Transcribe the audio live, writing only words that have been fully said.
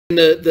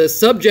The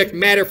subject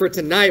matter for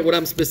tonight, what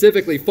I'm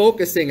specifically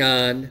focusing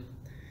on,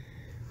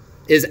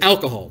 is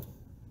alcohol.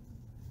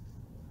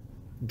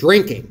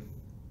 Drinking.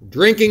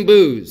 Drinking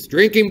booze.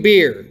 Drinking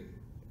beer.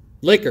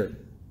 Liquor.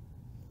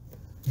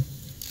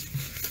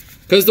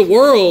 Because the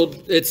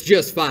world, it's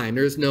just fine.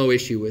 There's no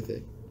issue with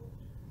it.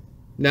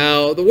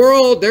 Now, the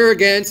world, they're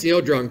against,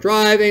 drunk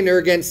driving. They're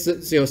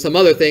against, some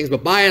other things.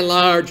 But by and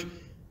large,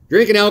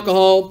 drinking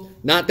alcohol,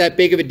 not that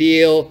big of a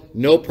deal.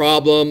 No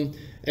problem.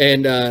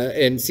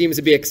 And seems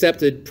to be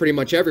accepted pretty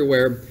much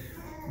everywhere.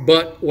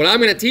 But what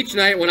I'm going to teach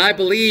tonight, what I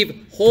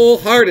believe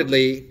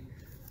wholeheartedly,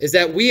 is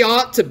that we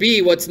ought to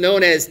be what's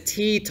known as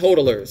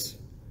teetotalers.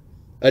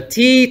 A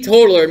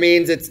teetotaler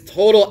means it's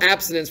total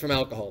abstinence from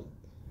alcohol.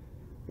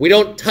 We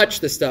don't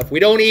touch the stuff. We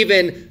don't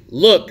even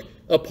look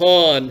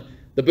upon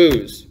the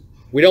booze.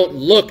 We don't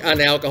look on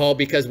alcohol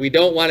because we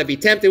don't want to be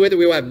tempted with it.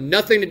 We will have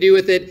nothing to do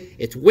with it.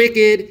 It's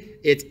wicked,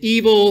 it's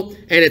evil,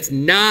 and it's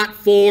not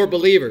for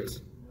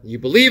believers. You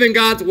believe in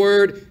God's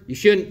word, you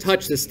shouldn't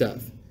touch this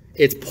stuff.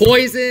 It's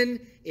poison,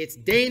 it's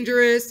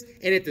dangerous,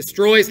 and it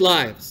destroys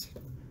lives.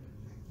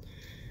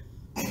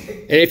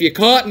 And if you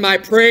caught in my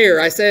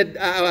prayer, I said,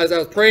 as I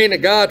was praying to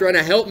God, trying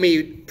to help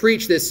me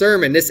preach this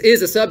sermon, this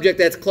is a subject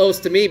that's close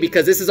to me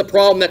because this is a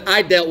problem that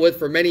I dealt with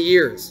for many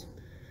years.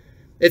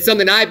 It's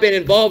something I've been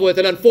involved with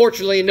and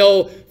unfortunately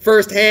know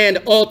firsthand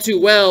all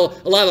too well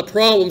a lot of the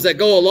problems that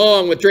go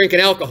along with drinking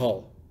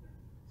alcohol.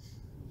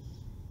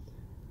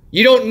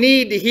 You don't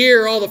need to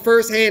hear all the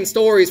first-hand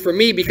stories from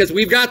me because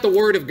we've got the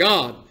Word of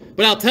God.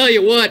 But I'll tell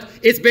you what,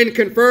 it's been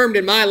confirmed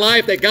in my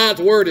life that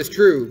God's Word is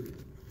true.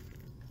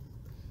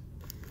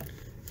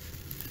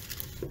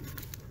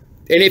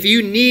 And if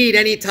you need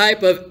any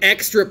type of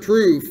extra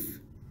proof,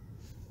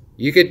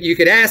 you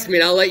could ask me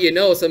and I'll let you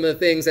know some of the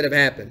things that have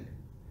happened.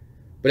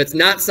 But it's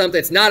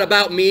not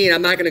about me, and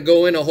I'm not going to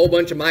go into a whole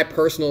bunch of my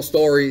personal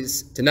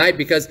stories tonight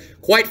because,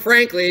 quite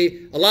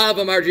frankly, a lot of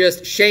them are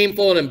just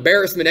shameful and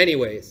embarrassment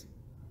anyways.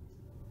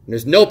 And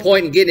there's no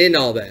point in getting into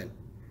all that.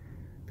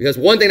 Because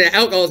one thing that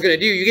alcohol is going to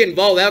do, you get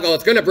involved with alcohol,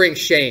 it's going to bring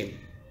shame.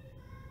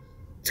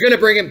 It's going to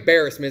bring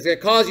embarrassment. It's going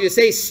to cause you to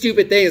say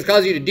stupid things. It's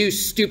cause you to do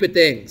stupid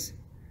things.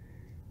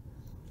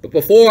 But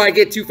before I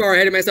get too far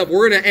ahead of myself,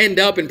 we're going to end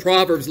up in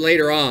Proverbs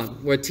later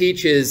on, where it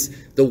teaches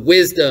the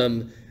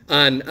wisdom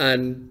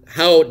on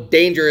how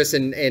dangerous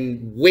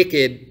and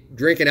wicked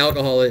drinking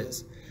alcohol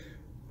is.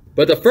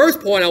 But the first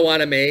point I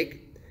want to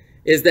make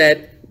is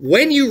that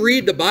when you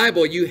read the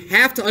Bible, you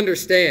have to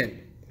understand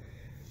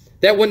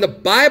that when the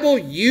Bible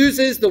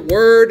uses the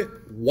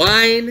word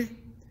wine,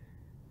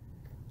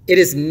 it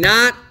is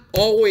not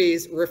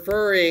always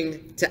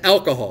referring to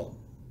alcohol.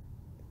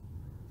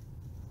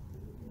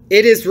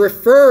 It is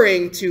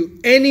referring to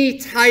any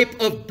type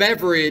of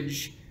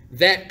beverage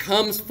that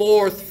comes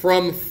forth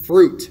from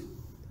fruit.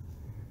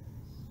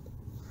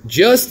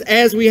 Just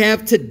as we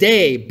have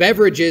today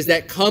beverages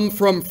that come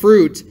from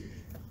fruit,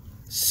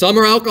 some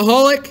are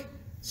alcoholic,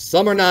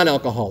 some are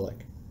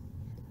non-alcoholic.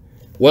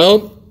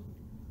 Well,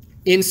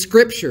 in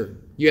Scripture,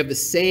 you have the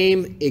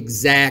same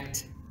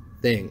exact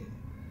thing.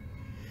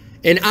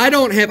 And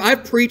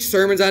I've preached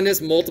sermons on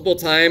this multiple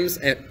times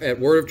at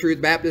Word of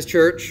Truth Baptist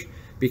Church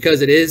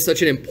because it is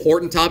such an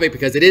important topic,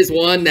 because it is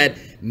one that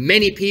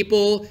many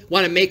people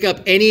want to make up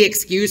any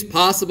excuse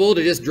possible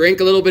to just drink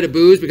a little bit of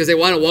booze because they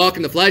want to walk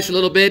in the flesh a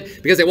little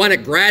bit, because they want to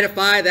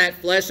gratify that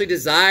fleshly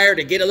desire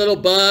to get a little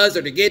buzz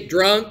or to get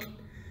drunk.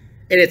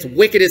 And it's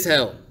wicked as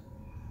hell.